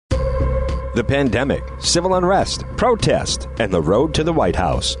The pandemic, civil unrest, protest, and the road to the White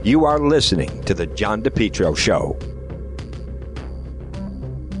House. You are listening to The John DePetro Show.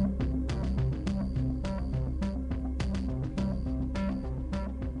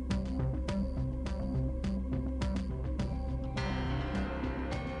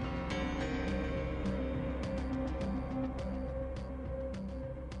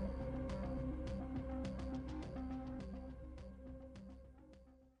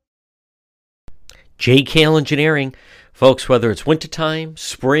 JKL Engineering. Folks, whether it's wintertime,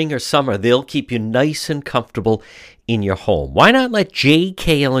 spring, or summer, they'll keep you nice and comfortable in your home. Why not let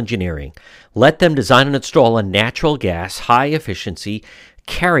JKL Engineering let them design and install a natural gas, high-efficiency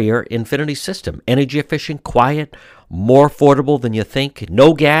Carrier Infinity system? Energy efficient, quiet, more affordable than you think.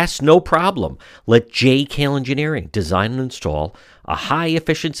 No gas, no problem. Let JKL Engineering design and install a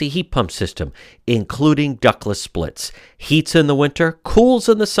high-efficiency heat pump system, including ductless splits. Heats in the winter, cools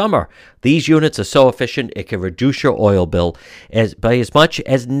in the summer. These units are so efficient, it can reduce your oil bill by as much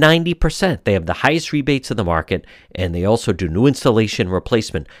as 90%. They have the highest rebates in the market, and they also do new installation and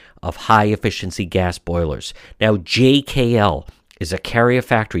replacement of high-efficiency gas boilers. Now, JKL is a Carrier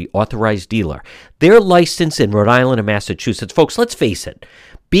Factory authorized dealer. They're licensed in Rhode Island and Massachusetts. Folks, let's face it.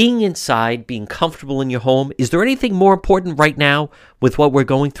 Being inside, being comfortable in your home, is there anything more important right now with what we're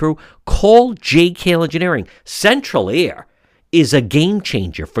going through? Call JKL Engineering. Central Air is a game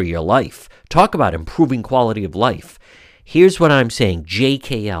changer for your life. Talk about improving quality of life. Here's what I'm saying.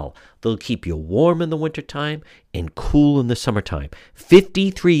 JKL, they'll keep you warm in the wintertime and cool in the summertime.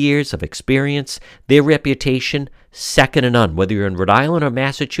 53 years of experience. Their reputation, second to none. Whether you're in Rhode Island or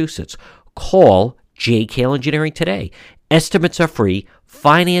Massachusetts, call JKL Engineering today. Estimates are free.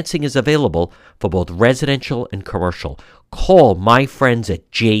 Financing is available for both residential and commercial. Call my friends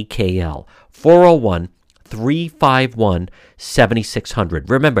at JKL, 401-351-7600.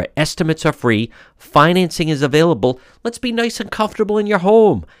 Remember, estimates are free. Financing is available. Let's be nice and comfortable in your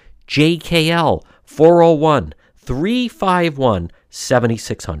home. JKL,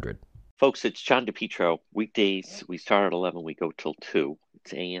 401-351-7600. Folks, it's John DePetro. Weekdays, we start at 11, we go till 2.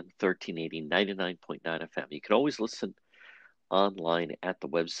 It's AM 1380, 99.9 FM. You can always listen online at the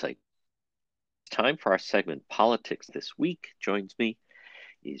website. It's time for our segment, Politics This Week. Joins me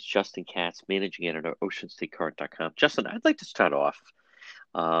is Justin Katz, managing editor, OceanStateCurrent.com. Justin, I'd like to start off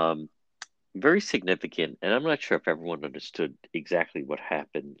very significant, and I'm not sure if everyone understood exactly what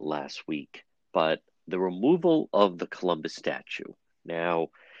happened last week, but the removal of the Columbus statue. Now,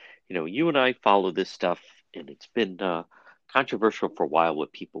 you and I follow this stuff, and it's been controversial for a while where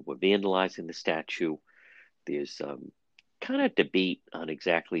people were vandalizing the statue. There's kind of debate on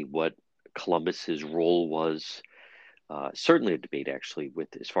exactly what Columbus's role was. Certainly a debate, actually, with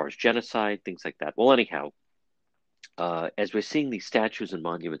as far as genocide, things like that. Well, anyhow, as we're seeing these statues and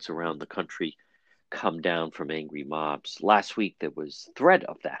monuments around the country come down from angry mobs, last week there was threat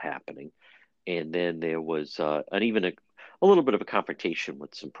of that happening, and then there was a little bit of a confrontation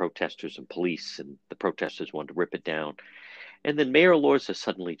with some protesters and police, and the protesters wanted to rip it down. And then Mayor Elorza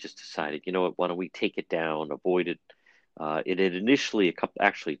suddenly just decided, why don't we take it down, avoid it. It had initially, a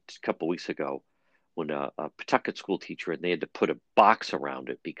couple weeks ago, when a Pawtucket school teacher, and they had to put a box around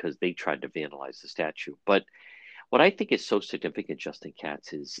it because they tried to vandalize the statue. But what I think is so significant, Justin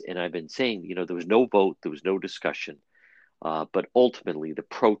Katz, is, and I've been saying, there was no vote, there was no discussion, but ultimately the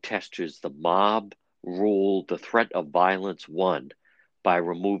protesters, the mob ruled, the threat of violence won by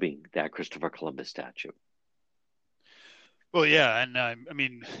removing that Christopher Columbus statue. Well, yeah, and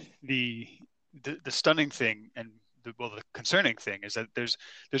the stunning thing, and the concerning thing, is that there's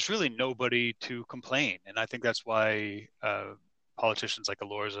really nobody to complain, and I think that's why politicians like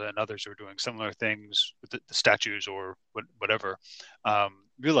Elorza and others who are doing similar things with the statues or whatever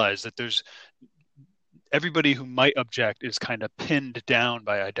realize that there's everybody who might object is kind of pinned down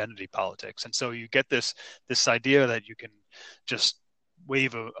by identity politics, and so you get this idea that you can just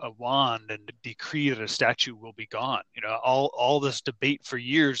wave a wand and decree that a statue will be gone. All this debate for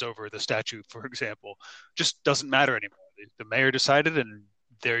years over the statue, for example, just doesn't matter anymore. The mayor decided, and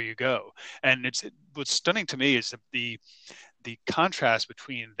there you go. And what's stunning to me is the contrast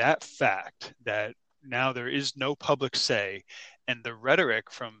between that fact that now there is no public say and the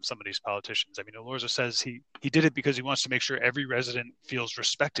rhetoric from some of these politicians. I mean, Elorza says he did it because he wants to make sure every resident feels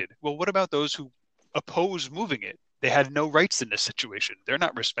respected. Well, what about those who oppose moving it? They had no rights in this situation. They're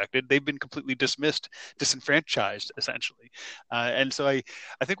not respected. They've been completely dismissed, disenfranchised, essentially. And so I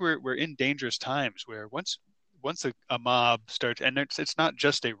think we're in dangerous times where once a mob starts, and it's not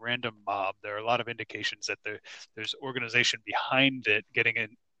just a random mob. There are a lot of indications that there's organization behind it, getting it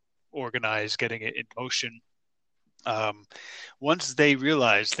organized, getting it in motion. Once they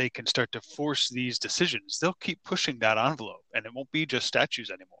realize they can start to force these decisions, they'll keep pushing that envelope, and it won't be just statues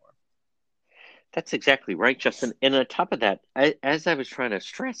anymore. That's exactly right, Justin. And on top of that, as I was trying to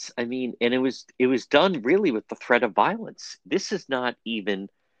stress, I mean, and it was done really with the threat of violence. This is not even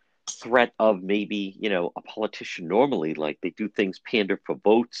threat of maybe, a politician normally, like they do things pander for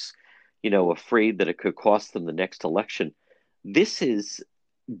votes, afraid that it could cost them the next election. This is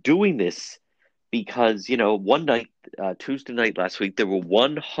doing this because, one night, Tuesday night last week, there were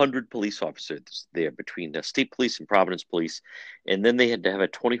 100 police officers there between the state police and Providence police, and then they had to have a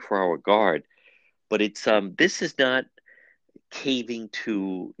 24-hour guard. But this is not caving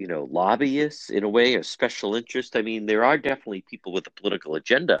to, lobbyists in a way or special interest. I mean, there are definitely people with a political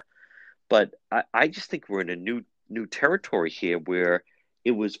agenda, but I just think we're in a new territory here where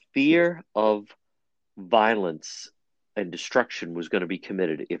it was fear of violence and destruction was going to be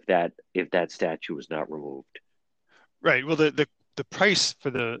committed if that statue was not removed. Right. Well, the price for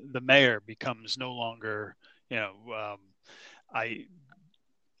the mayor becomes no longer, I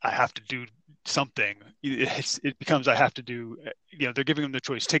have to do something. It becomes I have to do. They're giving them the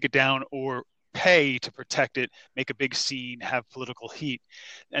choice: take it down or pay to protect it, make a big scene, have political heat,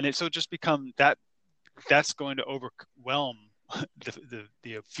 and it just become that's going to overwhelm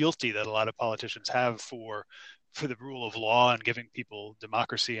the fealty that a lot of politicians have for the rule of law and giving people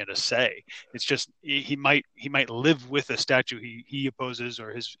democracy and a say. It's just he might live with a statue he opposes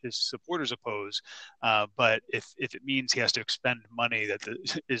or his supporters oppose, but if it means he has to expend money that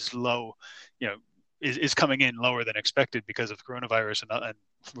is low, is coming in lower than expected because of coronavirus and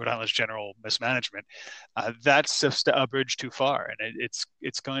Rhode Island's general mismanagement, that's a bridge too far, and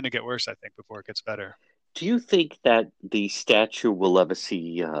it's going to get worse, I think, before it gets better. Do you think that the statue will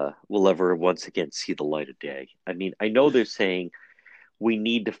ever once again see the light of day? I mean, I know they're saying we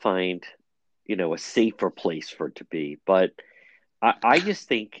need to find, a safer place for it to be, but I just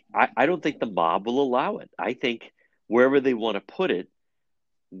think I don't think the mob will allow it. I think wherever they want to put it,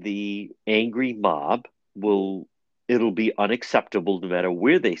 the angry mob it'll be unacceptable no matter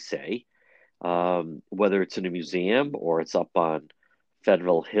where they say, whether it's in a museum or it's up on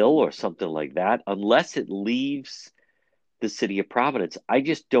Federal Hill or something like that, unless it leaves the city of Providence. I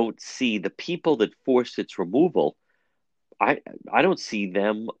just don't see the people that forced its removal. I don't see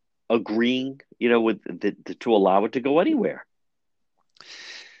them agreeing, with to allow it to go anywhere.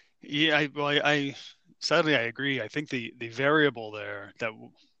 Yeah, I sadly I agree. I think the variable there that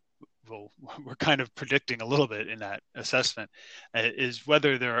we're kind of predicting a little bit in that assessment is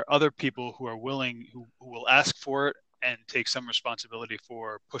whether there are other people who are willing who will ask for it and take some responsibility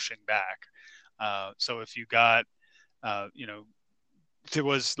for pushing back. So if you got, there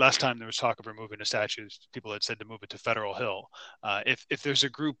was last time there was talk of removing the statues, people had said to move it to Federal Hill. If there's a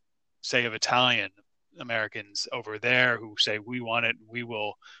group, say, of Italian Americans over there who say we want it, we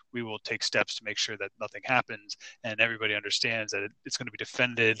will take steps to make sure that nothing happens, and everybody understands that it's going to be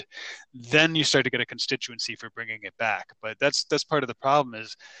defended, then you start to get a constituency for bringing it back. But that's part of the problem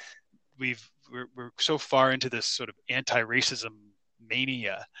is we're so far into this sort of anti-racism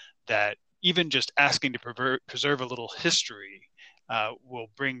mania that even just asking to preserve a little history will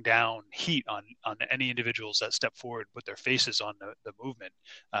bring down heat on any individuals that step forward with their faces on the movement.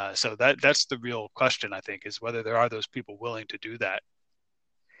 So that's the real question, I think, is whether there are those people willing to do that.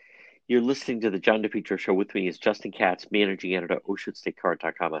 You're listening to the John DePetro Show. With me is Justin Katz, managing editor,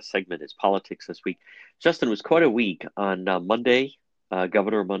 OceanStateCard.com. Our segment is Politics This Week. Justin, was quite a week. On Monday,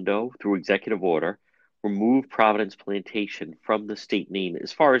 Governor Raimondo, through executive order, removed Providence Plantation from the state name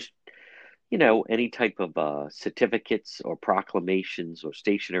as far as, any type of certificates or proclamations or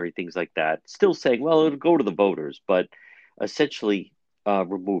stationery, things like that. Still saying, well, it'll go to the voters, but essentially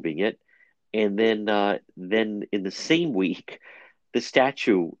removing it. And then in the same week, the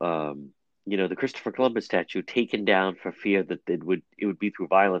statue, the Christopher Columbus statue, taken down for fear that it would be through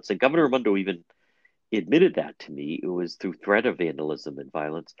violence. And Governor Raimondo even admitted that to me. It was through threat of vandalism and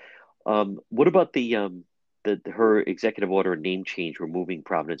violence. What about her executive order name change, removing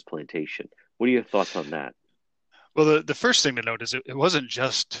Providence Plantation? What are your thoughts on that? Well, the first thing to note is it wasn't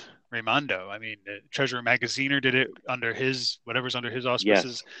just Raimondo. I mean, Treasurer Magaziner did it under whatever's under his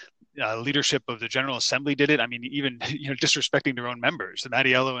auspices. Yes. Leadership of the General Assembly did it. I mean, even disrespecting their own members.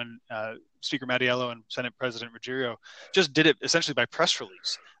 Mattiello and Speaker Mattiello and Senate President Ruggiero just did it essentially by press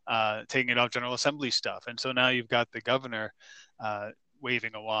release, taking it off General Assembly stuff. And so now you've got the governor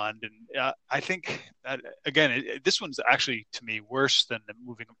waving a wand. And I think, again, this one's actually, to me, worse than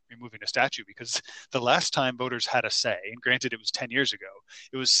removing a statue, because the last time voters had a say, and granted it was 10 years ago,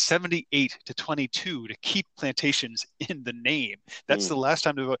 it was 78-22 to keep plantations in the name. That's the last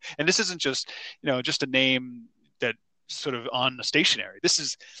time to vote. And this isn't just, just a name that sort of on the stationery. This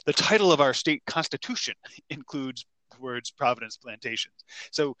is the title of our state constitution includes words Providence Plantations.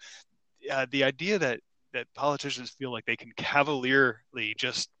 So the idea that politicians feel like they can cavalierly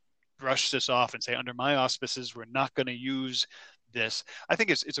just brush this off and say, under my auspices, we're not going to use this, I think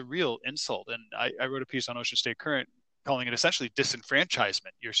it's a real insult. And I wrote a piece on Ocean State Current calling it essentially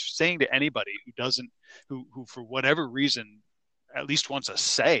disenfranchisement. You're saying to anybody who for whatever reason at least wants a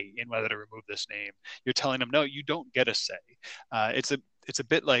say in whether to remove this name, you're telling them, no, you don't get a say. It's a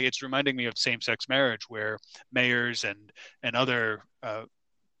bit like, it's reminding me of same-sex marriage, where mayors and other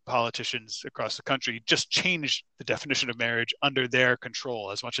politicians across the country just changed the definition of marriage under their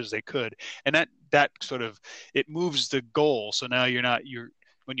control as much as they could. And that sort of, it moves the goal. So now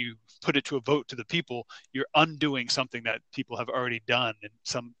when you put it to a vote to the people, you're undoing something that people have already done and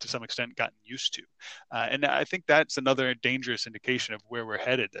to some extent gotten used to. And I think that's another dangerous indication of where we're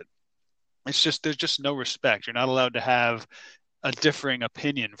headed, that there's just no respect. You're not allowed to have a differing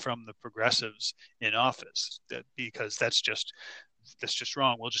opinion from the progressives in office, because that's just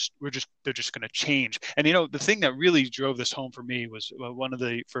wrong. They're just going to change. And the thing that really drove this home for me was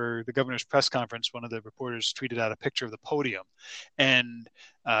for the governor's press conference, one of the reporters tweeted out a picture of the podium, and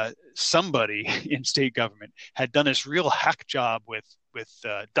somebody in state government had done this real hack job with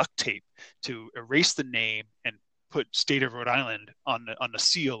duct tape to erase the name and put State of Rhode Island on the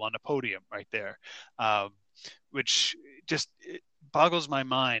seal on the podium right there, which just boggles my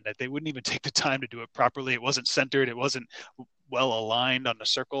mind that they wouldn't even take the time to do it properly. It wasn't centered. It wasn't well aligned on the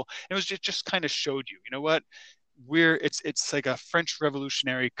circle. It was just kind of showed you know what, it's like a French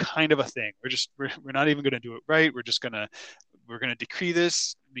Revolutionary kind of a thing. We're not even going to do it right. We're going to decree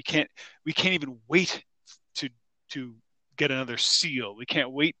this. We can't even wait to get another seal. We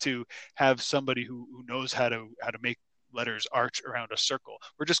can't wait to have somebody who knows how to make letters arch around a circle.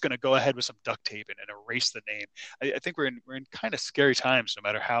 We're just going to go ahead with some duct tape and erase the name. I think we're in kind of scary times, no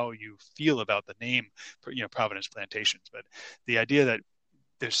matter how you feel about the name, Providence Plantations. But the idea that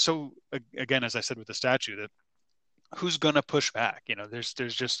there's again, as I said with the statue, that who's going to push back? There's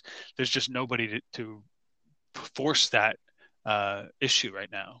just nobody to force that issue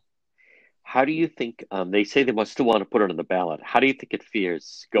right now. How do you think, they say they must still want to put it on the ballot. How do you think it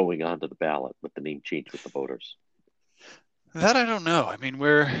fares going onto the ballot with the name change with the voters? That I don't know. I mean,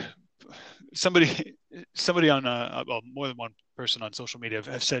 somebody on more than one person on social media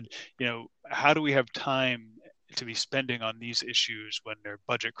have said, how do we have time to be spending on these issues when they're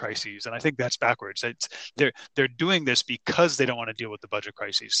budget crises? And I think that's backwards. They're doing this because they don't want to deal with the budget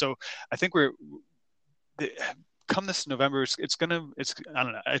crises. So I think come this November, it's gonna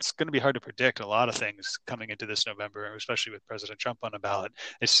be hard to predict a lot of things coming into this November, especially with President Trump on the ballot.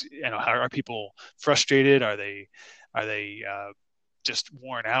 It's how are people frustrated? Are they just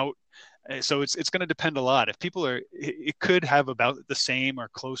worn out? So it's going to depend a lot. If people it could have about the same or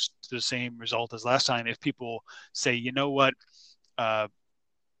close to the same result as last time if people say, you know what,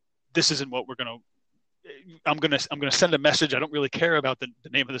 this isn't what we're going to. I'm going to send a message. I don't really care about the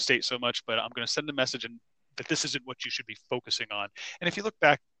name of the state so much, but I'm going to send a message that this isn't what you should be focusing on. And if you look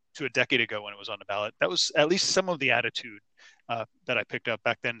back to a decade ago when it was on the ballot, that was at least some of the attitude that I picked up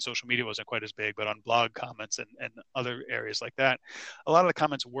back then. Social media wasn't quite as big, but on blog comments and other areas like that, a lot of the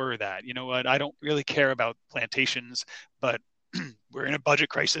comments were that, you know what, I don't really care about plantations, but we're in a budget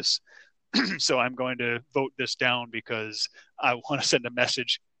crisis. So I'm going to vote this down because I want to send a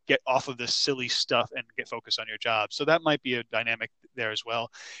message, get off of this silly stuff and get focused on your job. So that might be a dynamic there as well.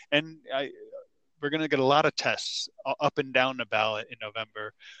 And we're going to get a lot of tests up and down the ballot in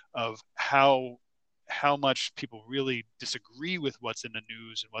November of how much people really disagree with what's in the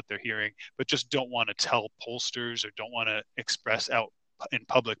news and what they're hearing, but just don't want to tell pollsters or don't want to express out in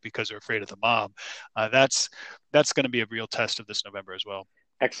public because they're afraid of the mob. That's going to be a real test of this November as well.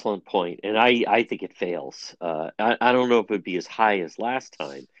 Excellent point. And I think it fails. I don't know if it would be as high as last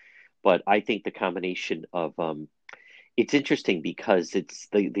time, but I think the combination of it's interesting because it's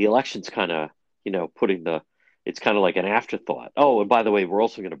the election's kind of, it's kind of like an afterthought. Oh, and by the way, we're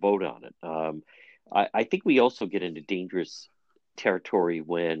also going to vote on it. I think we also get into dangerous territory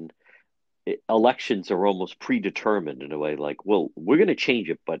when elections are almost predetermined in a way, like, well, we're going to change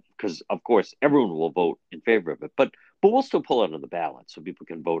it, but because of course everyone will vote in favor of it, but we'll still pull it on the ballot so people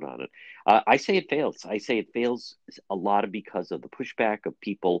can vote on it. I say it fails. I say it fails a lot because of the pushback of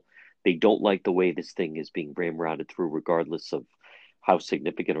people. They don't like the way this thing is being ramrodded through, regardless of how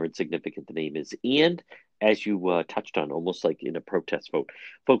significant or insignificant the name is. And as you touched on, almost like in a protest vote.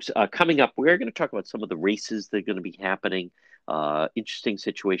 Folks, coming up, we're going to talk about some of the races that are going to be happening. Interesting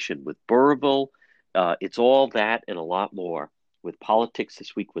situation with Burrillville. It's all that and a lot more with Politics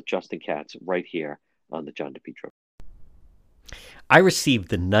This Week with Justin Katz right here on the John DePetro. I received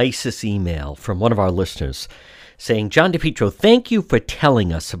the nicest email from one of our listeners saying, John DePetro, thank you for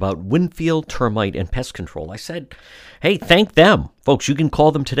telling us about Winfield Termite and Pest Control. I said, hey, thank them. Folks, you can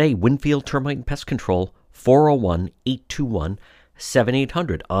call them today, Winfield Termite and Pest Control,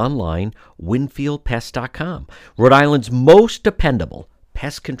 401-821-7800, online, winfieldpest.com. Rhode Island's most dependable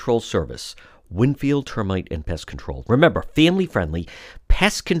pest control service, Winfield Termite and Pest Control. Remember, family-friendly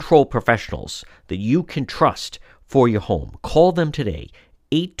pest control professionals that you can trust for your home. Call them today,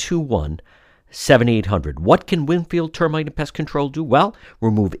 821-7800. What can Winfield Termite and Pest Control do? Well,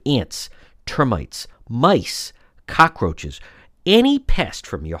 remove ants, termites, mice, cockroaches, any pest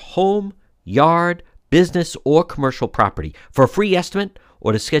from your home, yard, business, or commercial property. For a free estimate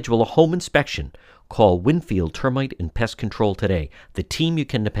or to schedule a home inspection, call Winfield Termite and Pest Control today, the team you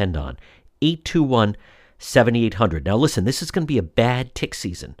can depend on, 821-7800. Now listen, this is going to be a bad tick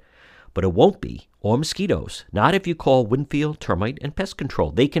season, but it won't be, or mosquitoes, not if you call Winfield Termite and Pest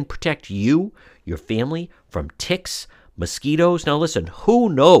Control. They can protect you, your family, from ticks, mosquitoes. Now listen, who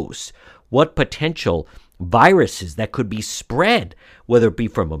knows what potential viruses that could be spread, whether it be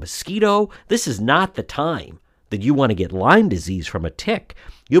from a mosquito. This is not the time that you want to get Lyme disease from a tick.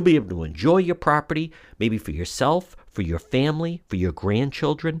 You'll be able to enjoy your property, maybe for yourself, for your family, for your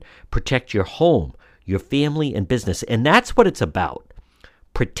grandchildren, protect your home, your family, and business. And that's what it's about.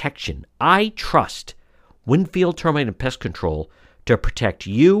 Protection. I trust Winfield Termite and Pest Control to protect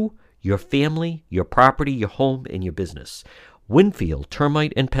you, your family, your property, your home, and your business. Winfield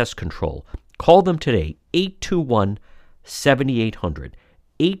Termite and Pest Control. Call them today, 821-7800.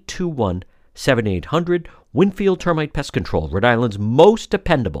 821-7800. Winfield Termite Pest Control, Rhode Island's most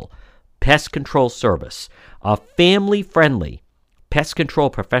dependable pest control service. A family-friendly pest control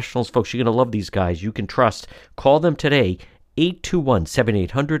professionals. Folks, you're going to love these guys. You can trust. Call them today,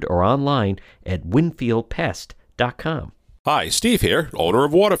 821-7800, or online at winfieldpest.com. Hi, Steve here, owner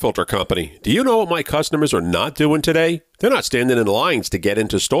of Water Filter Company. Do you know what my customers are not doing today? They're not standing in lines to get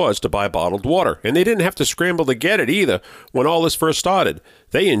into stores to buy bottled water, and they didn't have to scramble to get it either when all this first started.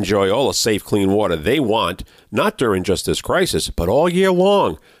 They enjoy all the safe, clean water they want, not during just this crisis, but all year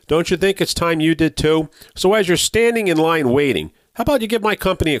long. Don't you think it's time you did too? So as you're standing in line waiting, how about you give my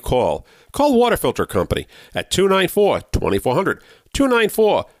company a call? Call Water Filter Company at 294-2400,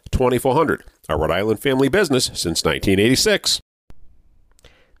 294-2400. A Rhode Island family business since 1986.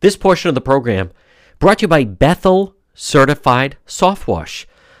 This portion of the program brought to you by Bethel Certified Soft Wash.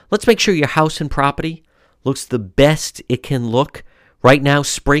 Let's make sure your house and property looks the best it can look. Right now,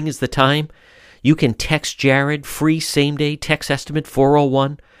 spring is the time. You can text Jared, free same-day text estimate,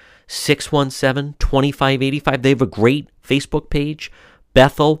 401-617-2585. They have a great Facebook page,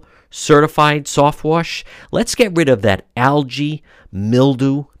 Bethel Certified Soft Wash. Let's get rid of that algae,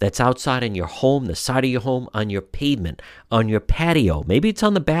 mildew that's outside in your home, the side of your home, on your pavement, on your patio. Maybe it's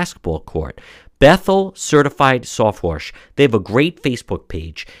on the basketball court. Bethel Certified Soft Wash. They have a great Facebook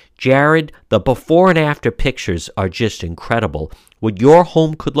page. Jared, the before and after pictures are just incredible. What your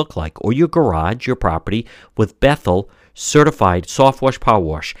home could look like, or your garage, your property, with Bethel Certified Soft Wash Power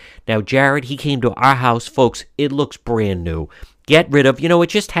Wash. Now, Jared, he came to our house. Folks, it looks brand new. Get rid of, it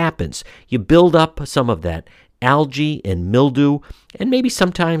just happens. You build up some of that algae and mildew, and maybe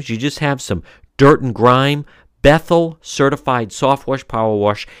sometimes you just have some dirt and grime. Bethel Certified Soft Wash Power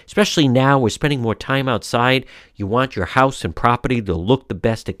Wash, especially now we're spending more time outside. You want your house and property to look the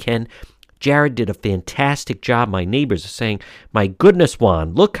best it can. Jared did a fantastic job. My neighbors are saying, my goodness,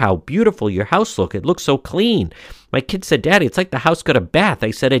 Juan, look how beautiful your house looks. It looks so clean. My kid said, Daddy, it's like the house got a bath. I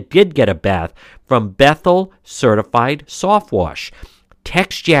said, it did get a bath from Bethel Certified Soft Wash.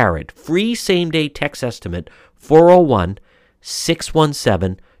 Text Jared, free same-day text estimate,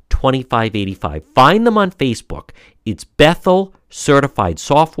 401-617-2585. Find them on Facebook. It's Bethel Certified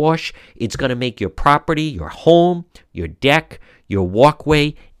Soft Wash. It's going to make your property, your home, your deck, your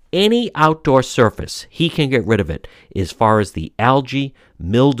walkway, any outdoor surface, he can get rid of it. As far as the algae,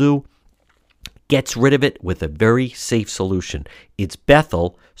 mildew, gets rid of it with a very safe solution. It's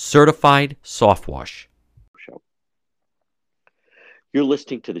Bethel Certified Soft Wash. You're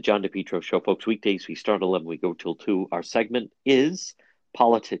listening to the John DePetro Show, folks. Weekdays, we start at 11, we go till 2. Our segment is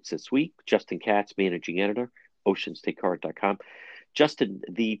Politics This Week. Justin Katz, managing editor, OceanStateCard.com. Justin,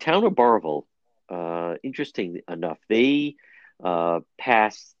 the town of Burrillville, interesting enough, they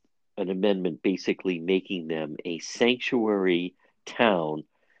passed an amendment basically making them a sanctuary town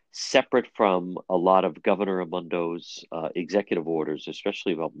separate from a lot of Governor Raimondo's executive orders,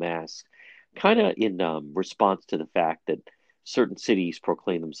 especially about masks, kind of in response to the fact that certain cities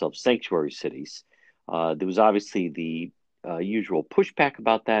proclaim themselves sanctuary cities. There was obviously the usual pushback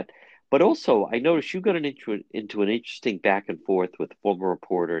about that, But also, I noticed you got into an interesting back and forth with former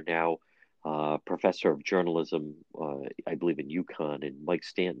reporter, now professor of journalism, I believe in UConn, and Mike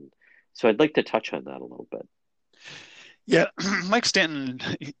Stanton. So I'd like to touch on that a little bit. Yeah, Mike Stanton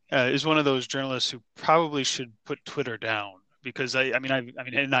is one of those journalists who probably should put Twitter down because I mean,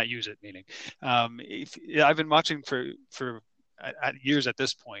 and not use it. Meaning, I've been watching for years at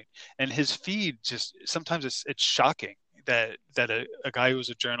this point, and his feed just sometimes it's shocking that a guy who's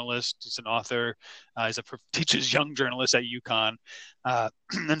a journalist, is an author, teaches young journalists at UConn,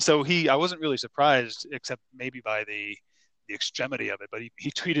 and so I wasn't really surprised, except maybe by the extremity of it. But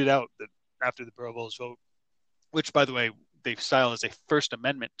he tweeted out that after the Burl Bowles vote, which, by the way, they style as a First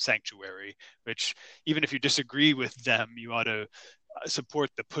Amendment sanctuary, which even if you disagree with them, you ought to support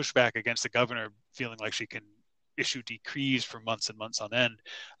the pushback against the governor feeling like she can issue decrees for months and months on end.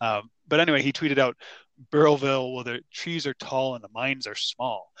 But anyway, he tweeted out, Burrillville, well, the trees are tall and the mines are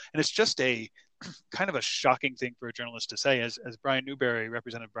small. And it's just a kind of a shocking thing for a journalist to say. As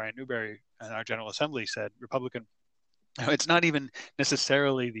Representative Brian Newberry in our General Assembly said, Republican, it's not even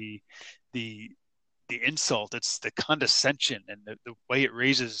necessarily the insult, it's the condescension and the way it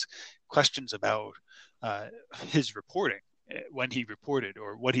raises questions about his reporting when he reported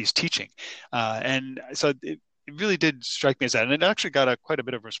or what he's teaching. And so it really did strike me as that. And it actually got quite a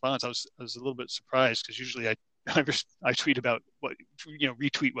bit of response. I was a little bit surprised because usually I tweet about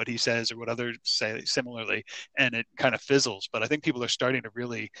retweet what he says or what others say similarly, and it kind of fizzles. But I think people are starting to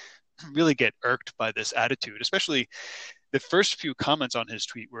really get irked by this attitude, especially the first few comments on his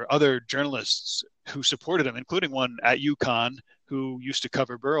tweet were other journalists who supported him, including one at UConn who used to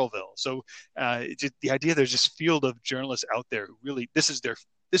cover Burrillville. So the idea there's this field of journalists out there who really, this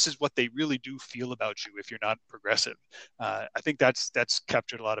is what they really do feel about you if you're not progressive. I think that's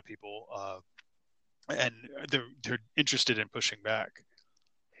captured a lot of people, and they're interested in pushing back.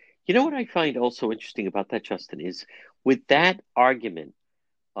 You know what I find also interesting about that, Justin, is with that argument,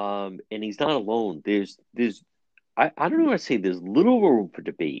 and he's not alone. I don't know how to say, there's little room for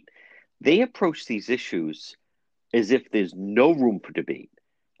debate. They approach these issues as if there's no room for debate.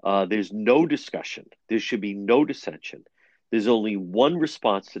 There's no discussion. There should be no dissension. There's only one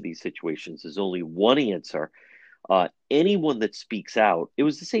response to these situations. There's only one answer. Anyone that speaks out, it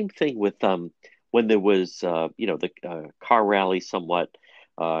was the same thing with when there was the car rally, somewhat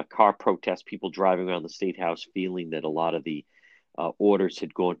car protest, people driving around the State House feeling that a lot of the orders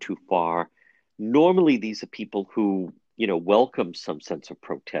had gone too far. Normally, these are people who, welcome some sense of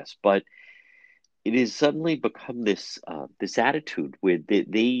protest, but it has suddenly become this attitude where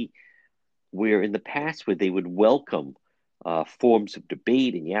where in the past where they would welcome forms of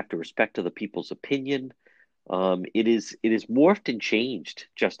debate and you have to respect other people's opinion. It is morphed and changed,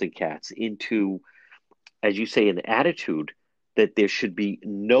 Justin Katz, into, as you say, an attitude that there should be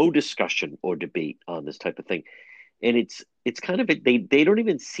no discussion or debate on this type of thing. And it's kind of they don't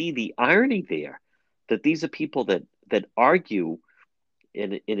even see the irony there, that these are people that argue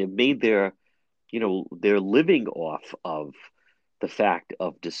and have made their living off of the fact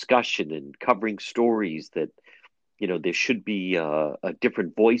of discussion and covering stories that there should be a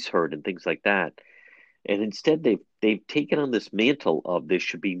different voice heard and things like that. And instead they've taken on this mantle of there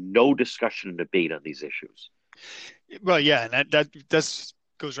should be no discussion and debate on these issues. Well, yeah, and that's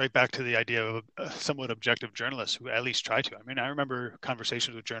goes right back to the idea of somewhat objective journalists who at least try to. I mean, I remember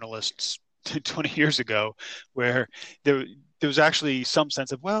conversations with journalists 20 years ago where there was actually some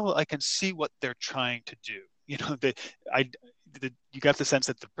sense of, well, I can see what they're trying to do. You got the sense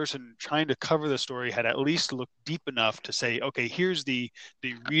that the person trying to cover the story had at least looked deep enough to say, okay, here's the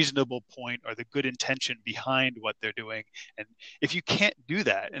reasonable point or the good intention behind what they're doing. And if you can't do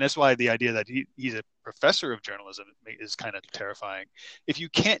that, and that's why the idea that he's a professor of journalism is kind of terrifying. If you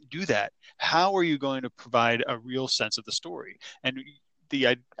can't do that, how are you going to provide a real sense of the story? And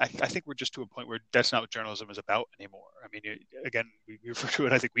I think we're just to a point where that's not what journalism is about anymore. I mean, again, we refer to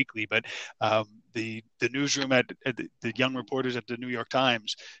it, I think, weekly, but the newsroom at the young reporters at the New York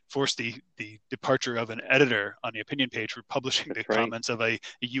Times forced the departure of an editor on the opinion page for publishing the comments of a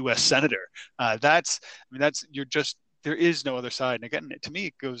U.S. senator. There is no other side. And again, to me,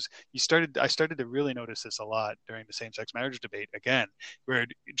 it goes, I started to really notice this a lot during the same-sex marriage debate, again, where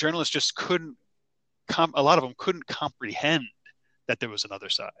journalists just a lot of them couldn't comprehend that there was another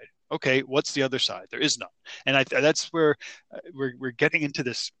side. Okay, what's the other side? There is none. And that's where we're getting into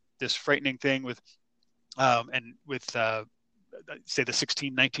this frightening thing with say the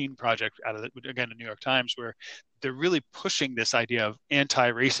 1619 Project out of again the New York Times, where they're really pushing this idea of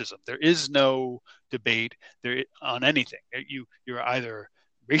anti-racism. There is no debate there on anything. You're either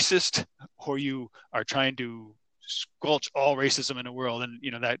racist or you are trying to squelch all racism in the world, and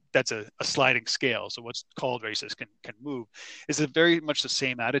that's a sliding scale. So what's called racist can move. Is a very much the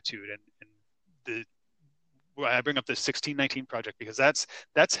same attitude, and I bring up the 1619 project because that's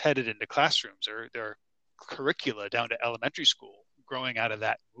headed into classrooms or their curricula down to elementary school, growing out of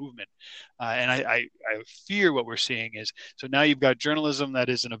that movement. And I fear what we're seeing is, so now you've got journalism that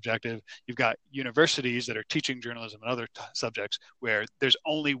is an objective. You've got universities that are teaching journalism and other subjects where there's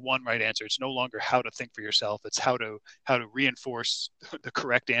only one right answer. It's no longer how to think for yourself. It's how to reinforce the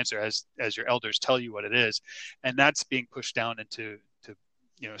correct answer as your elders tell you what it is. And that's being pushed down into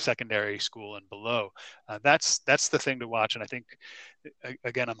secondary school and below. That's the thing to watch. And I think,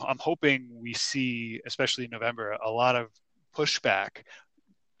 again, I'm hoping we see, especially in November, a lot of pushback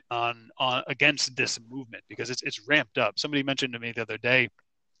on against this movement, because it's ramped up. Somebody mentioned to me the other day,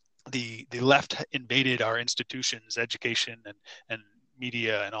 the left invaded our institutions, education and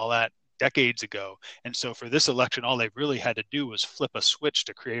media and all that, decades ago. And so for this election, all they really had to do was flip a switch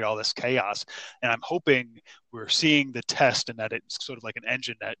to create all this chaos. And I'm hoping we're seeing the test, and that it's sort of like an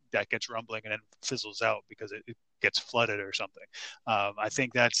engine that gets rumbling and then fizzles out because it gets flooded or something. I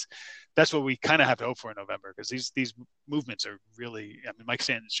think that's what we kind of have to hope for in November, because these movements are really, Mike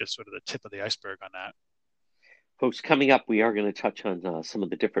Stanton's just sort of the tip of the iceberg on that. Folks, coming up, we are going to touch on some of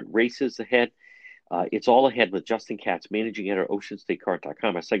the different races ahead. It's all ahead with Justin Katz, managing editor,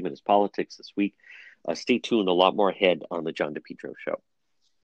 OceanStateCart.com. Our segment is Politics this week. Stay tuned. A lot more ahead on the John DePetro Show.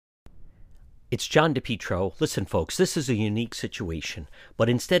 It's John DePetro. Listen, folks, this is a unique situation, but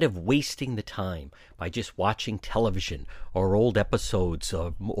instead of wasting the time by just watching television or old episodes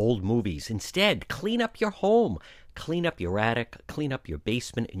of old movies, instead, clean up your home, clean up your attic, clean up your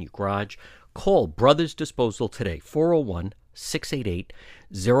basement and your garage. Call Brothers Disposal today,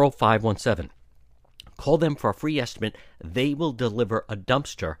 401-688-0517. Call them for a free estimate. They will deliver a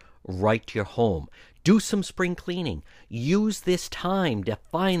dumpster right to your home. Do some spring cleaning. Use this time to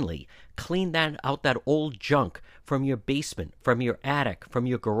finally clean out that old junk from your basement, from your attic, from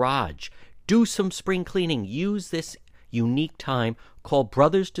your garage. Do some spring cleaning. Use this unique time. Call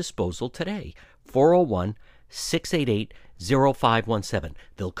Brothers Disposal today, 401-688-0517.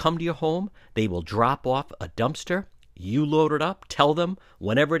 They'll come to your home. They will drop off a dumpster. You load it up, tell them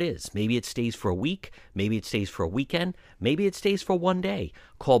whenever it is. Maybe it stays for a week, maybe it stays for a weekend, maybe it stays for one day.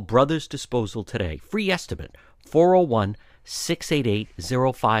 Call Brothers Disposal today. Free estimate,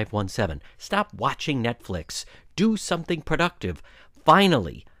 401-688-0517. Stop watching Netflix. Do something productive.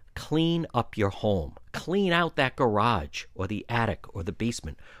 Finally, clean up your home. Clean out that garage or the attic or the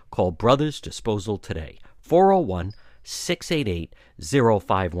basement. Call Brothers Disposal today,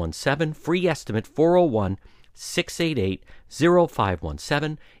 401-688-0517. Free estimate,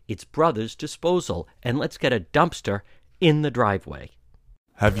 401-688-0517. It's Brothers Disposal, and let's get a dumpster in the driveway.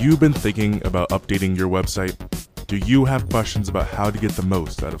 Have you been thinking about updating your website? Do you have questions about how to get the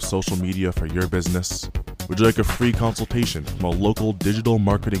most out of social media for your business? Would you like a free consultation from a local digital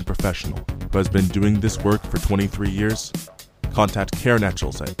marketing professional who has been doing this work for 23 years? Contact Karen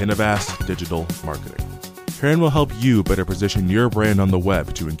Etchels at Innovast Digital Marketing. Karen will help you better position your brand on the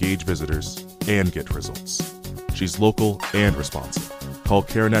web to engage visitors and get results. She's local and responsive. Call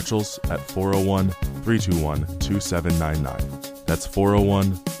Karen Etchels at 401-321-2799. That's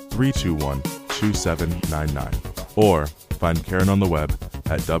 401-321-2799. Or find Karen on the web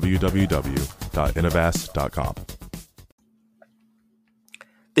at www.innovast.com.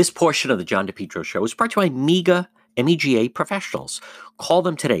 This portion of the John DePetro Show is brought to you by MEGA, MEGA Professionals. Call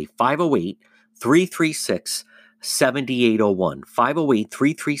them today, 508-336-7801.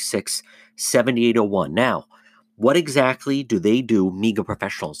 508-336-7801. Now, what exactly do they do, MEGA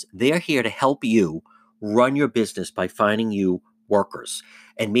Professionals? They're here to help you run your business by finding you workers.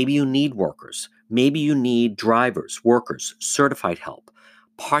 And maybe you need workers. Maybe you need drivers, workers, certified help,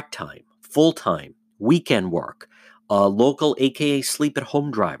 part-time, full-time, weekend work, local AKA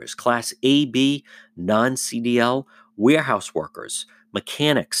sleep-at-home drivers, Class A, B, non-CDL, warehouse workers,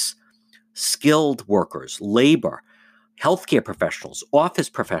 mechanics, skilled workers, labor, healthcare professionals, office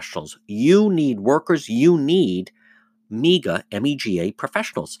professionals. You need workers. You need MEGA, MEGA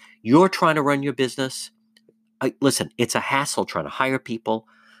Professionals. You're trying to run your business. Listen, it's a hassle trying to hire people,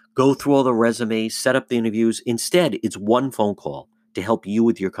 go through all the resumes, set up the interviews. Instead, it's one phone call to help you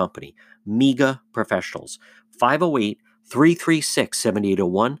with your company. MEGA Professionals,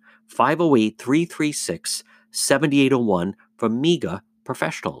 508-336-7801, 508-336-7801 for MEGA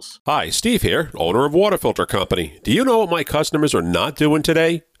professionals. Hi, Steve here, owner of Water Filter Company. Do you know what my customers are not doing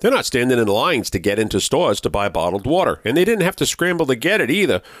today? They're not standing in lines to get into stores to buy bottled water, and they didn't have to scramble to get it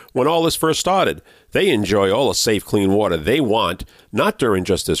either when all this first started. They enjoy all the safe, clean water they want, not during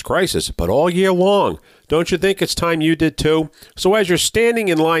just this crisis, but all year long. Don't you think it's time you did too? So as you're standing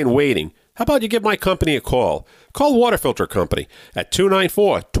in line waiting, how about you give my company a call? Call Water Filter Company at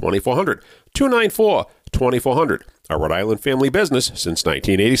 294-2400, 294-2400. A Rhode Island family business since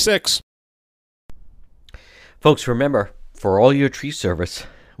 1986. Folks, remember, for all your tree service,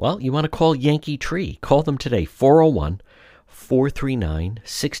 well, you want to call Yankee Tree. Call them today,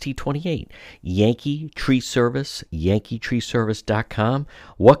 401-439-6028. Yankee Tree Service, yankeetreeservice.com.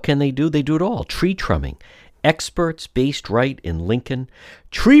 What can they do? They do it all. Tree trimming, experts based right in Lincoln,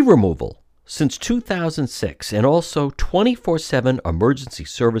 tree removal since 2006, and also 24/7 emergency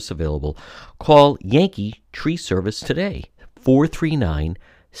service available. Call Yankee Tree Service today,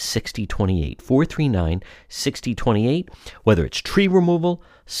 439-6028, 439-6028. Whether it's tree removal,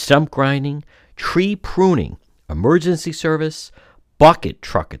 stump grinding, tree pruning, emergency service, bucket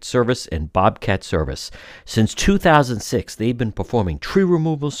trucket service, and bobcat service. Since 2006, they've been performing tree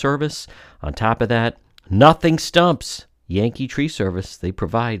removal service. On top of that, nothing stumps. Yankee Tree Service, they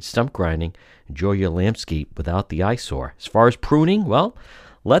provide stump grinding. Enjoy your landscape without the eyesore. As far as pruning, well,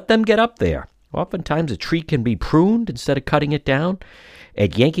 let them get up there. Oftentimes a tree can be pruned instead of cutting it down.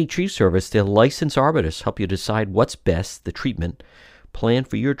 At Yankee Tree Service, their licensed arborists help you decide what's best, the treatment plan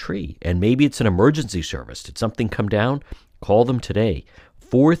for your tree. And maybe it's an emergency service. Did something come down? Call them today,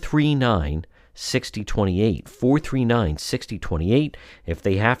 439-6028, 439-6028. If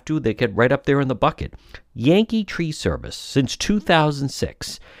they have to, they get right up there in the bucket. Yankee Tree Service, since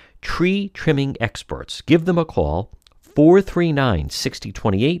 2006. Tree trimming experts. Give them a call,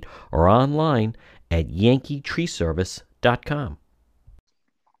 439-6028, or online at yankeetreeservice.com.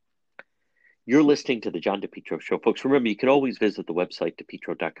 You're listening to the John DePetro Show. Folks, remember, you can always visit the website,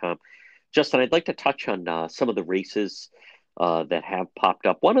 depetro.com. Justin, I'd like to touch on some of the races that have popped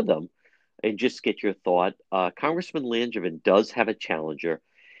up. One of them, and just get your thought, Congressman Langevin does have a challenger.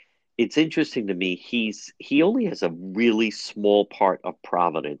 It's interesting to me, he only has a really small part of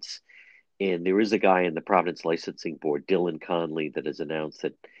Providence, and there is a guy in the Providence Licensing Board, Dylan Conley, that has announced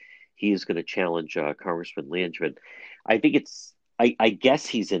that he is going to challenge Congressman Langevin. I think I guess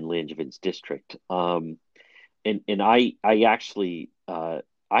he's in Langevin's district, and I actually I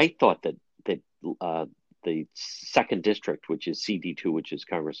thought that the second district, which is CD2, which is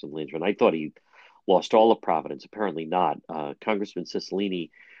Congressman Langevin, I thought he lost all of Providence. Apparently not. Congressman Cicilline,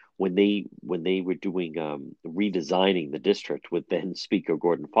 when they were doing redesigning the district with then Speaker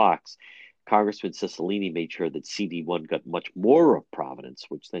Gordon Fox, Congressman Cicilline made sure that CD1 got much more of Providence,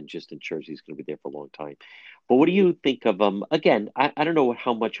 which then just ensures he's going to be there for a long time. But what do you think of again, I don't know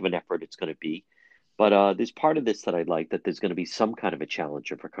how much of an effort it's going to be, but there's part of this that I'd like, that there's going to be some kind of a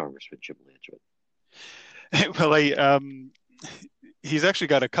challenger for Congressman Jim Langevin. Well, he's actually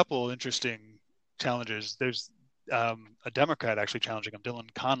got a couple interesting challenges. There's a Democrat actually challenging him,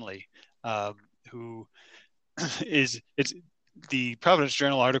 Dylan Conley, who it's the Providence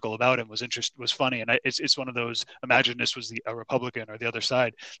Journal article about him was funny, and it's one of those, imagine this was a Republican or the other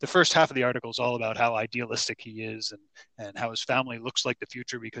side. The first half of the article is all about how idealistic he is and how his family looks like the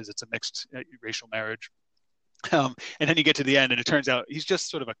future because it's a mixed racial marriage. And then you get to the end, and it turns out he's just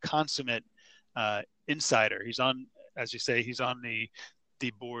sort of a consummate insider. He's on, as you say, he's on the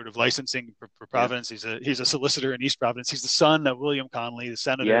board of licensing for Providence. Yeah. He's a solicitor in East Providence. He's the son of William Conley, the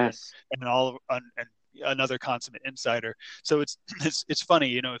senator, yes, and another consummate insider. So it's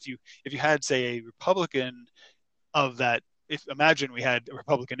funny, if you had, say, a Republican of that, imagine we had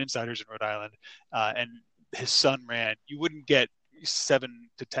Republican insiders in Rhode Island, and his son ran, you wouldn't get 7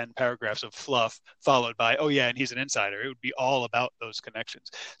 to 10 paragraphs of fluff followed by, oh yeah, and he's an insider. It would be all about those connections.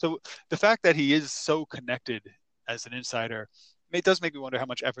 So the fact that he is so connected as an insider, it does make me wonder how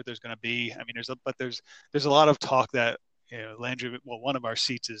much effort there's going to be. I mean, there's a lot of talk that Langevin, one of our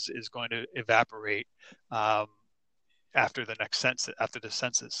seats is going to evaporate after the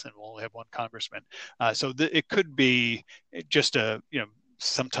census, and we'll only have one congressman. So it could be just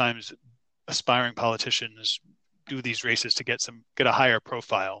sometimes aspiring politicians do these races to get a higher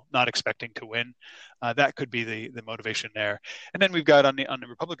profile, not expecting to win. That could be the motivation there. And then we've got on the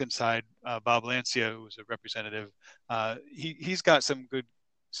Republican side, Bob Lancia, who's a representative. He's got some good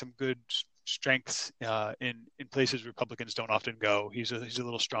strengths in places Republicans don't often go. He's a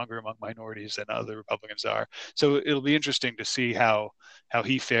little stronger among minorities than other Republicans are. So it'll be interesting to see how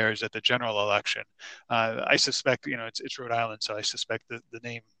he fares at the general election. I suspect, it's Rhode Island, so I suspect the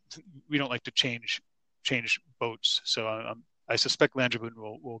name, we don't like to change boats. So I suspect Landrigan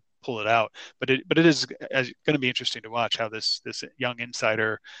will pull it out. But it is going to be interesting to watch how this young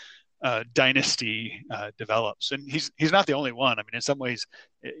insider dynasty develops. And he's not the only one. I mean, in some ways,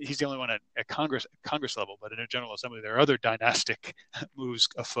 he's the only one at Congress level. But in a General Assembly, there are other dynastic moves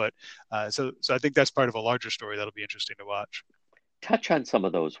afoot. So I think that's part of a larger story that'll be interesting to watch. Touch on some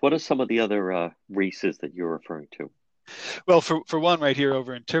of those. What are some of the other races that you're referring to? Well, for one, right here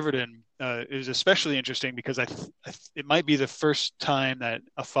over in Tiverton, it was especially interesting because it might be the first time that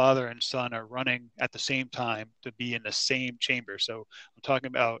a father and son are running at the same time to be in the same chamber. So I'm talking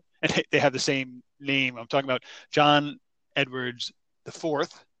about, and they have the same name. I'm talking about John Edwards IV,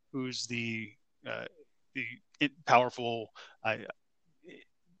 who's the powerful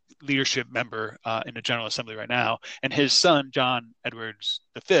leadership member in the General Assembly right now, and his son, John Edwards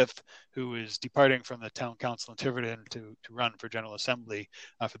V, who is departing from the town council in Tiverton to run for General Assembly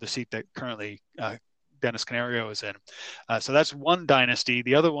for the seat that currently Dennis Canario is in. So that's one dynasty.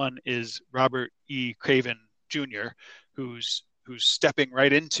 The other one is Robert E. Craven Jr., who's stepping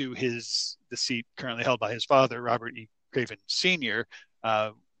right into the seat currently held by his father, Robert E. Craven Sr.,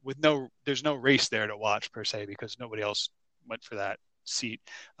 there's no race there to watch per se because nobody else went for that seat,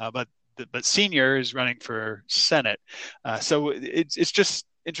 but Senior is running for Senate. So it's just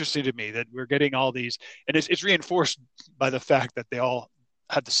interesting to me that we're getting all these, and it's reinforced by the fact that they all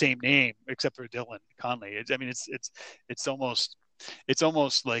have the same name except for Dylan Conley. It's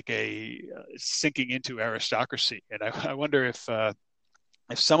almost like a sinking into aristocracy, and I wonder if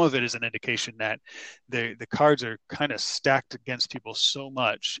some of it is an indication that the cards are kind of stacked against people so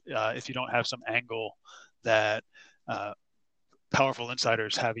much if you don't have some angle that powerful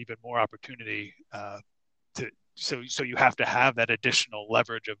insiders have even more opportunity so you have to have that additional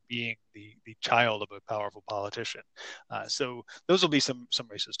leverage of being the child of a powerful politician. So those will be some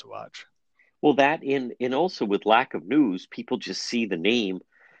races to watch. Well, that in also with lack of news, people just see the name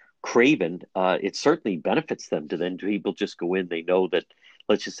Craven. It certainly benefits them to then people just go in. They know that,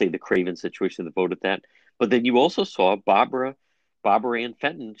 let's just say the Craven situation, the vote at that. But then you also saw Barbara Ann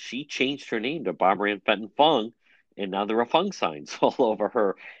Fenton. She changed her name to Barbara Ann Fenton Fung. And now there are Fung signs all over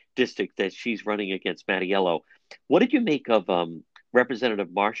her district that she's running against Mattiello. What did you make of Representative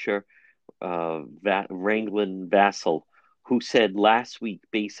Marcia Ranglin Vassell, who said last week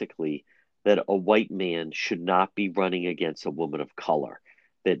basically that a white man should not be running against a woman of color,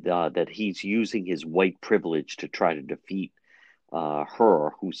 that he's using his white privilege to try to defeat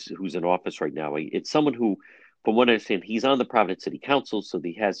her, who's in office right now. It's someone who, from what I understand, he's on the Providence City Council, so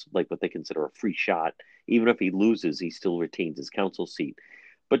he has like what they consider a free shot. Even if he loses, he still retains his council seat.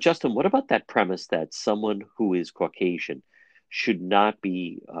 But Justin, what about that premise that someone who is Caucasian should not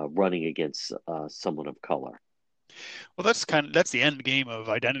be running against someone of color? Well, that's the end game of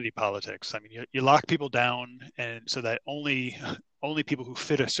identity politics. I mean, you lock people down, and so that only people who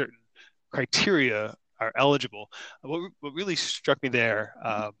fit a certain criteria are eligible. What really struck me there,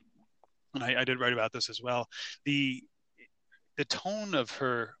 and I did write about this as well, the tone of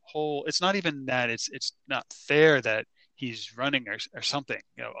her whole, it's not even that it's not fair that he's running or something,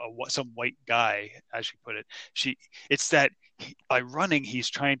 some white guy, as she put it. It's that by running, he's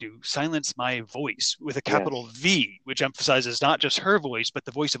trying to silence my voice with a capital V, which emphasizes not just her voice, but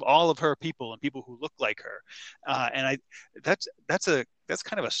the voice of all of her people and people who look like her. And that's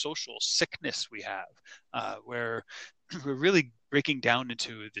kind of a social sickness we have, where we're really breaking down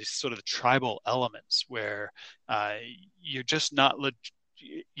into this sort of tribal elements where you're just not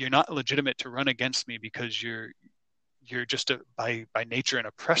you're not legitimate to run against me because you're just by nature an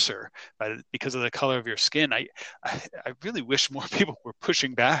oppressor because of the color of your skin. I really wish more people were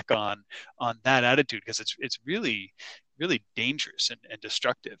pushing back on that attitude, because it's really, really dangerous and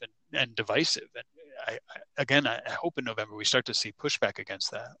destructive and divisive. And I hope in November we start to see pushback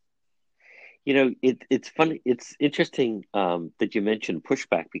against that. It's funny. It's interesting that you mentioned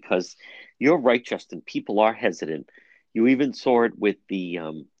pushback, because you're right, Justin. People are hesitant. You even saw it with the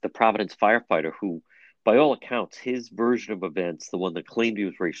Providence firefighter who, by all accounts, his version of events, the one that claimed he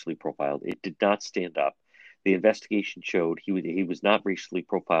was racially profiled, it did not stand up. The investigation showed he was not racially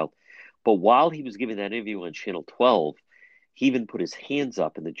profiled. But while he was giving that interview on Channel 12, he even put his hands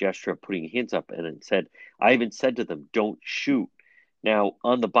up in the gesture of putting hands up and said, I even said to them, don't shoot. Now,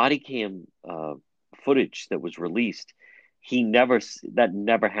 on the body cam footage that was released, that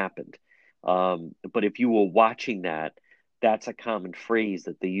never happened. But if you were watching that, that's a common phrase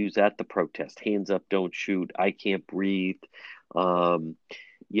that they use at the protest: hands up, don't shoot, I can't breathe. That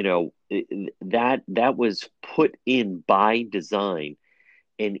was put in by design.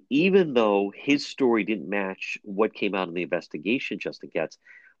 And even though his story didn't match what came out in the investigation, Justin Getz,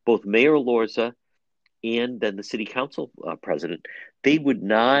 both Mayor Lorza and then the city council president, they would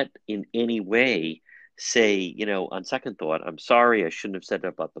not in any way say, on second thought, I'm sorry, I shouldn't have said that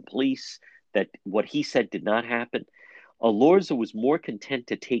about the police, that what he said did not happen. Elorza was more content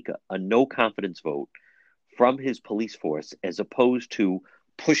to take a no confidence vote from his police force as opposed to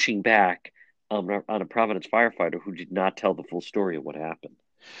pushing back on a Providence firefighter who did not tell the full story of what happened.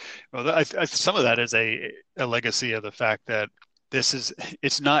 Well, some of that is a legacy of the fact that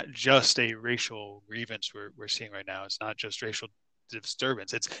it's not just a racial grievance we're seeing right now. It's not just racial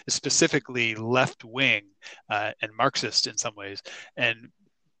disturbance. It's specifically left wing and Marxist in some ways, and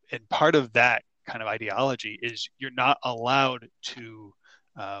part of that kind of ideology is you're not allowed to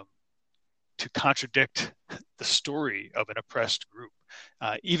contradict the story of an oppressed group,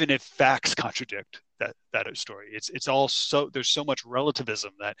 even if facts contradict that story. It's all there's so much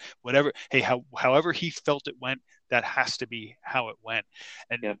relativism that however he felt it went, that has to be how it went,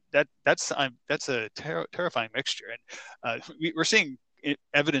 and that's a terrifying mixture, and we're seeing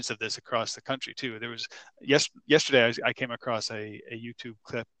evidence of this across the country too. There was yesterday I came across a YouTube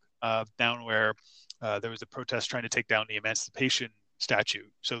clip down where there was a protest trying to take down the Emancipation statue.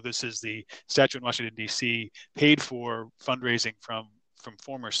 So this is the statue in Washington, D.C., paid for fundraising from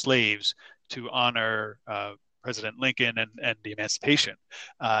former slaves to honor President Lincoln and the Emancipation.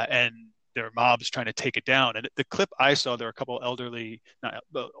 And there are mobs trying to take it down. And the clip I saw, there were a couple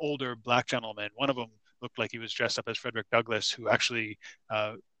older black gentlemen. One of them looked like he was dressed up as Frederick Douglass, who actually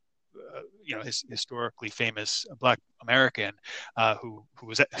his historically famous Black American who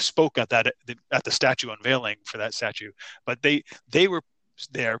spoke at the statue unveiling for that statue. But they were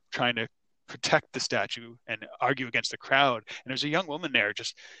there trying to protect the statue and argue against the crowd. And there's a young woman there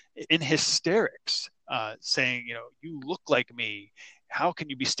just in hysterics saying, you look like me. How can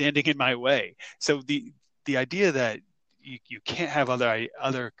you be standing in my way? So the idea that you can't have other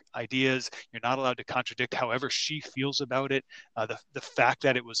ideas. You're not allowed to contradict however she feels about it. The fact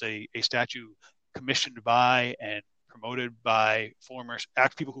that it was a statue commissioned by and promoted by former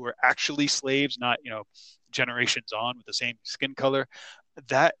people who were actually slaves, not generations on with the same skin color,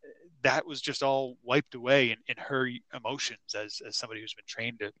 that was just all wiped away in her emotions as somebody who's been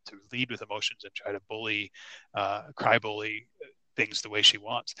trained to lead with emotions and try to cry bully things the way she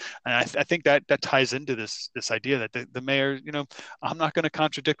wants. And I think that ties into this idea that the mayor, I'm not going to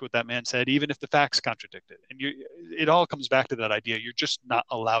contradict what that man said, even if the facts contradict it. And it all comes back to that idea. You're just not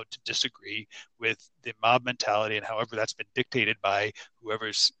allowed to disagree with the mob mentality, and however that's been dictated by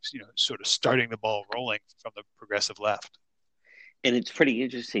whoever's, sort of starting the ball rolling from the progressive left. And it's pretty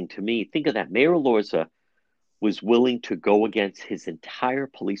interesting to me. Think of that. Mayor Elorza was willing to go against his entire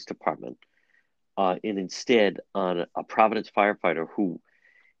police department and instead on a Providence firefighter who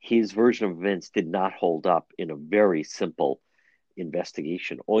his version of events did not hold up in a very simple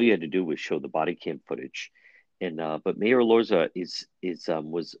investigation. All you had to do was show the body cam footage. And but Mayor Elorza it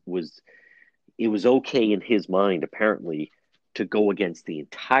was okay in his mind, apparently, to go against the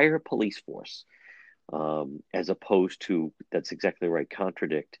entire police force, as opposed to, that's exactly right,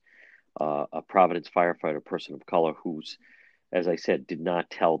 contradict a Providence firefighter, person of color, who's, as I said, did not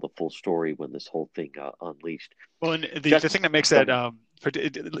tell the full story when this whole thing unleashed. Well, and the thing that makes that,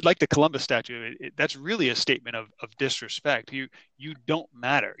 like the Columbus statue, that's really a statement of disrespect. You don't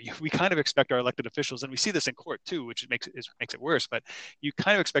matter. We kind of expect our elected officials, and we see this in court too, which makes it worse. But you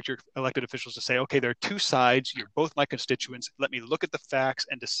kind of expect your elected officials to say, okay, there are two sides. You're both my constituents. Let me look at the facts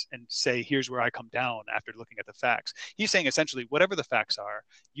and say, here's where I come down after looking at the facts. He's saying essentially, whatever the facts are,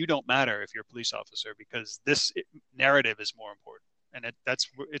 you don't matter if you're a police officer, because this narrative is more important. And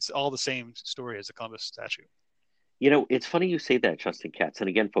it's all the same story as the Columbus statue. It's funny you say that, Justin Katz. And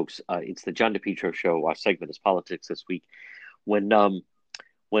again, folks, it's the John DePietro Show. Our segment is Politics This Week. When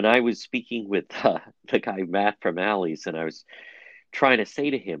I was speaking with the guy, Matt from Alley's, and I was trying to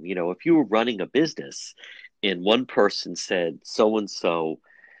say to him, if you were running a business and one person said so-and-so,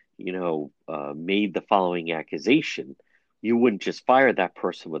 made the following accusation, you wouldn't just fire that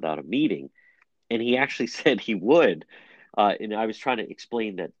person without a meeting. And he actually said he would. And I was trying to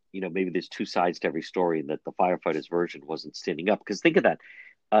explain that, maybe there's two sides to every story and that the firefighter's version wasn't standing up. Because think of that.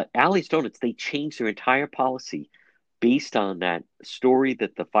 Alley's Donuts, they changed their entire policy based on that story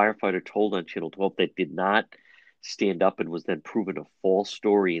that the firefighter told on Channel 12 that did not stand up and was then proven a false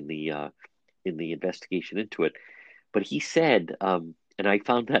story in the investigation into it. But he said, and I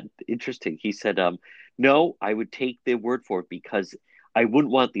found that interesting, he said, no, I would take their word for it because I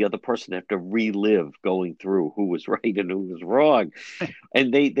wouldn't want the other person to have to relive going through who was right and who was wrong.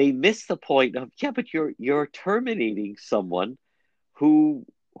 And they missed the point of, but you're terminating someone who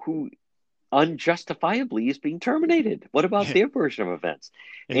unjustifiably is being terminated. What about their version of events?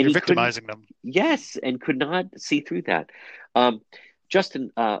 And you're victimizing them. Yes, and could not see through that.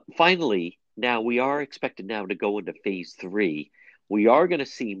 Justin, finally, now we are expected now to go into phase 3. We are going to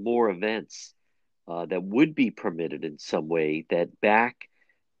see more events that would be permitted in some way that back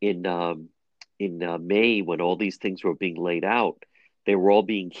in May, when all these things were being laid out, they were all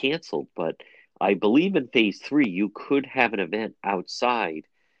being canceled. But I believe in phase 3, you could have an event outside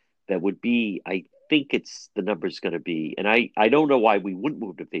that would be, I think it's the number's going to be, and I don't know why we wouldn't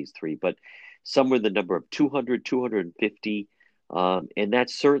move to phase 3, but somewhere in the number of 200, 250. And that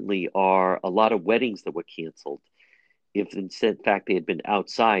certainly are a lot of weddings that were canceled. If in fact they had been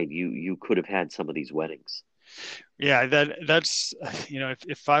outside, you could have had some of these weddings. Yeah, that's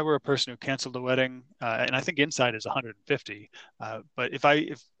if I were a person who canceled a wedding, and I think inside is 150, but if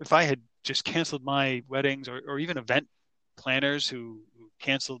I had just canceled my weddings or even event planners who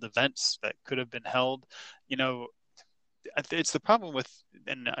canceled events that could have been held, it's the problem with,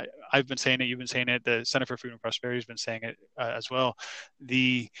 and I've been saying it, you've been saying it, the Center for Food and Prosperity has been saying it as well.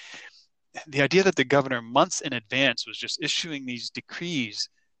 The idea that the governor months in advance was just issuing these decrees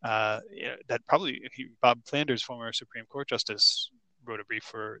that probably Bob Flanders, former Supreme Court Justice, wrote a brief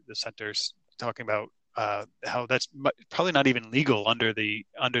for the center talking about how that's probably not even legal under the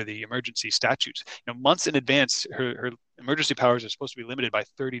emergency statutes. Months in advance, her emergency powers are supposed to be limited by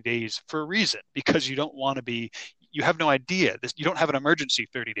 30 days for a reason, because you don't want to be. You have no idea. You don't have an emergency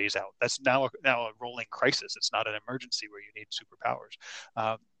 30 days out. That's now a rolling crisis. It's not an emergency where you need superpowers.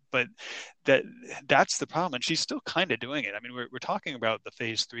 But that's the problem, and she's still kind of doing it. I mean, we're talking about the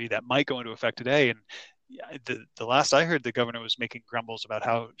phase 3 that might go into effect today, and the last I heard, the governor was making grumbles about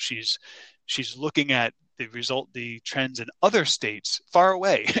how she's looking at the trends in other states far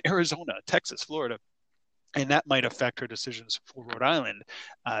away, Arizona, Texas, Florida, and that might affect her decisions for Rhode Island.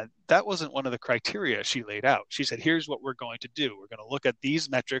 That wasn't one of the criteria she laid out. She said, here's what we're going to do. We're going to look at these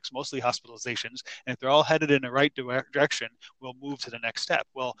metrics, mostly hospitalizations, and if they're all headed in the right direction, we'll move to the next step.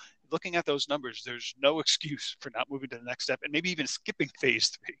 Well, looking at those numbers, there's no excuse for not moving to the next step and maybe even skipping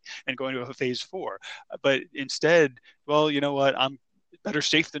phase 3 and going to a phase 4. But instead, well, you know what, I'm better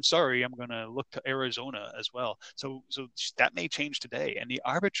safe than sorry. I'm going to look to Arizona as well. So that may change today. And the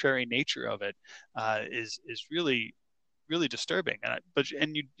arbitrary nature of it is really, really disturbing.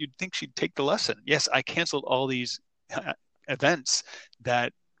 And you'd think she'd take the lesson. Yes, I canceled all these events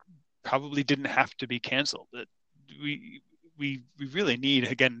that probably didn't have to be canceled. That we really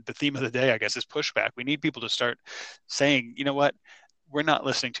need, again, the theme of the day, I guess, is pushback. We need people to start saying, you know what, we're not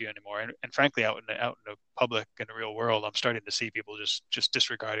listening to you anymore. And frankly, out in the public, in the real world, I'm starting to see people just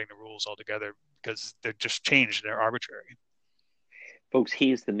disregarding the rules altogether because they're just changed. They're arbitrary. Folks,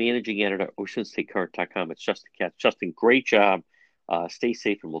 he is the managing editor at OceanStateCurrent.com. It's Justin Katz. Justin, great job. Stay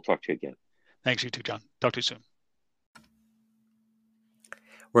safe, and we'll talk to you again. Thanks, you too, John. Talk to you soon.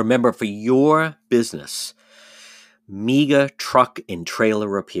 Remember, for your business, MEGA Truck and Trailer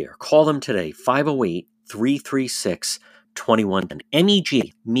Repair. Call them today, 508-336-2110.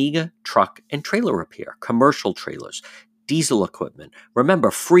 MEG, MEGA Truck and Trailer Repair. Commercial trailers, diesel equipment.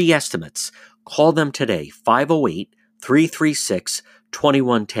 Remember, free estimates. Call them today,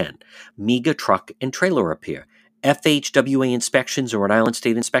 508-336-2110. MEGA Truck and Trailer Repair. FHWA inspections or Rhode Island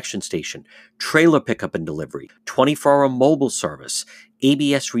State Inspection Station, trailer pickup and delivery, 24-hour mobile service,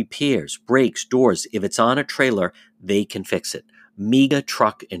 ABS repairs, brakes, doors. If it's on a trailer, they can fix it. MEGA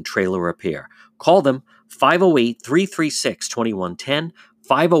Truck and Trailer Repair. Call them 508-336-2110,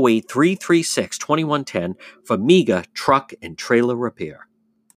 508-336-2110 for MEGA Truck and Trailer Repair.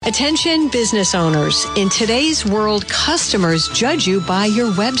 Attention business owners. In today's world, customers judge you by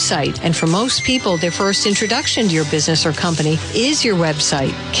your website. And for most people, their first introduction to your business or company is your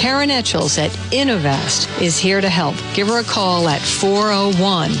website. Karen Etchels at Innovast is here to help. Give her a call at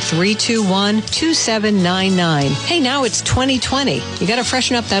 401-321-2799. Hey, now it's 2020. You got to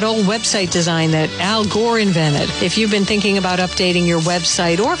freshen up that old website design that Al Gore invented. If you've been thinking about updating your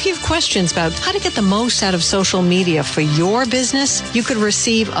website, or if you have questions about how to get the most out of social media for your business, you could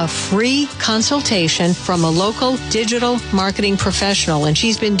receive a free consultation from a local digital marketing professional, and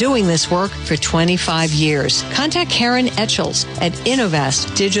she's been doing this work for 25 years. Contact Karen Etchels at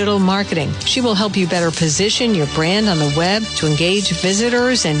Innovast Digital Marketing. She will help you better position your brand on the web to engage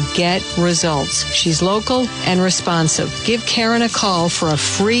visitors and get results. She's local and responsive. Give Karen a call for a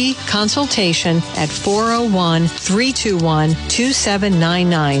free consultation at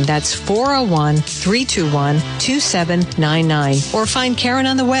 401-321-2799. That's 401-321-2799. Or find Karen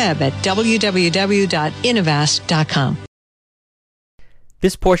on the web at www.innovast.com.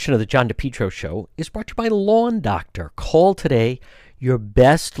 This portion of the John DePietro Show is brought to you by Lawn Doctor. Call today. Your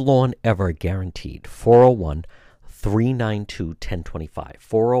best lawn ever guaranteed.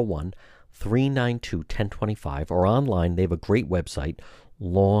 401-392-1025. 401-392-1025. Or online, they have a great website,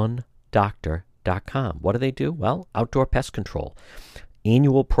 lawndoctor.com. What do? Well, outdoor pest control.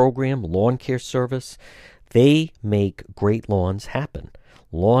 Annual program, lawn care service. They make great lawns happen.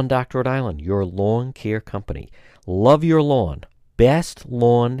 Lawn Doctor Rhode Island, your lawn care company. Love your lawn. Best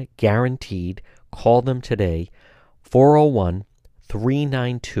lawn guaranteed. Call them today.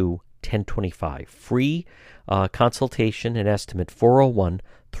 401-392-1025. Free consultation and estimate.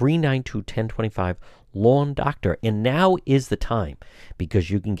 401-392-1025. Lawn Doctor. And now is the time, because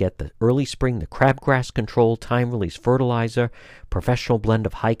you can get the early spring, the crabgrass control, time release fertilizer, professional blend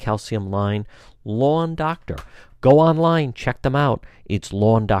of high calcium line. Lawn Doctor. Go online, check them out. It's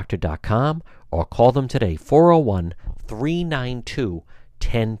lawndoctor.com, or call them today.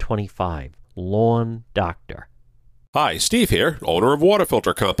 401-392-1025. Lawn Doctor. Hi, Steve here, owner of Water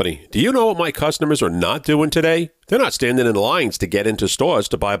Filter Company. Do you know what my customers are not doing today? They're not standing in lines to get into stores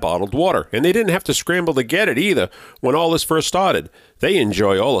to buy bottled water, and they didn't have to scramble to get it either when all this first started. They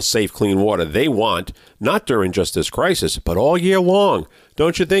enjoy all the safe, clean water they want, not during just this crisis, but all year long.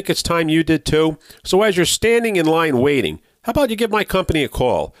 Don't you think it's time you did too? So as you're standing in line waiting, how about you give my company a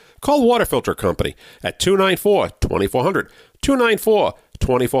call? Call Water Filter Company at 294-2400,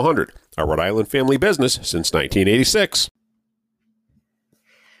 294-2400. A Rhode Island family business since 1986.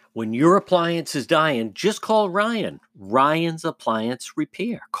 When your appliance is dying, just call Ryan. Ryan's Appliance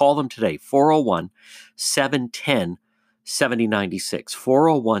Repair. Call them today, 401-710-7096.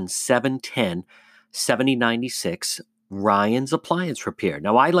 401-710-7096. Ryan's Appliance Repair.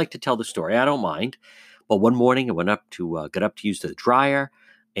 Now, I like to tell the story. I don't mind. But one morning, I got up to use the dryer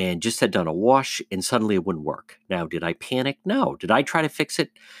and just had done a wash, and suddenly it wouldn't work. Now, did I panic? No. Did I try to fix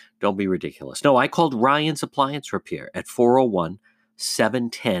it? Don't be ridiculous. No, I called Ryan's Appliance Repair at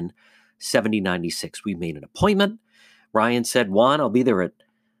 401-710-7096. We made an appointment. Ryan said, Juan, I'll be there at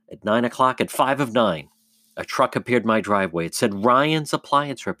 9 o'clock. At 5 of 9, a truck appeared in my driveway. It said Ryan's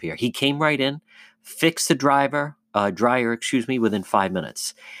Appliance Repair. He came right in, fixed the dryer, within 5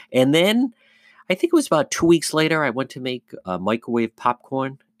 minutes. And then I think it was about 2 weeks later, I went to make microwave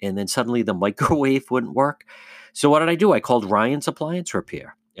popcorn, and then suddenly the microwave wouldn't work. So what did I do? I called Ryan's Appliance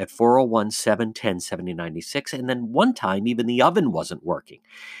Repair at 401-710-7096. And then one time, even the oven wasn't working.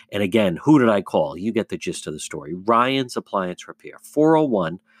 And again, who did I call? You get the gist of the story. Ryan's Appliance Repair,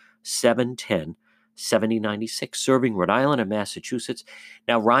 401-710-7096, serving Rhode Island and Massachusetts.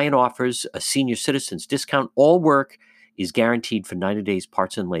 Now, Ryan offers a senior citizens discount. All work is guaranteed for 90 days,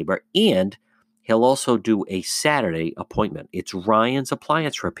 parts and labor, and he'll also do a Saturday appointment. It's Ryan's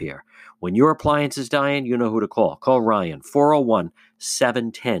Appliance Repair. When your appliance is dying, you know who to call. Call Ryan,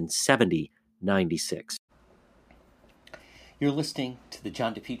 401-710-7096. You're listening to the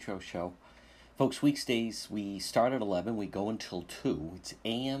John DePietro Show. Folks, weekdays, we start at 11. We go until 2. It's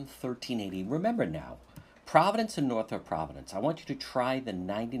AM 1380. Remember now, Providence and Northrop Providence, I want you to try the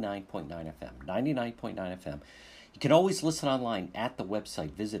 99.9 FM. 99.9 FM. You can always listen online at the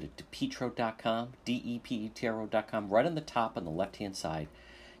website. Visit it, depetro.com, depetro.com. Right on the top on the left-hand side,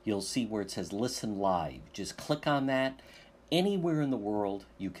 you'll see where it says Listen Live. Just click on that. Anywhere in the world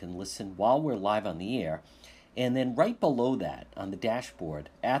you can listen while we're live on the air. And then right below that on the dashboard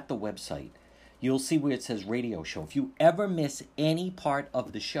at the website, you'll see where it says Radio Show. If you ever miss any part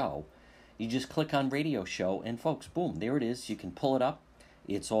of the show, you just click on Radio Show, and folks, boom, there it is. You can pull it up.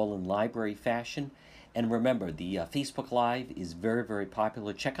 It's all in library fashion. And remember, the Facebook Live is very, very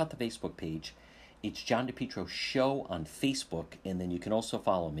popular. Check out the Facebook page. It's John DePietro Show on Facebook, and then you can also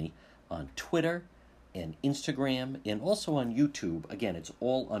follow me on Twitter and Instagram, and also on YouTube. Again, it's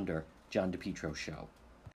all under John DePietro Show.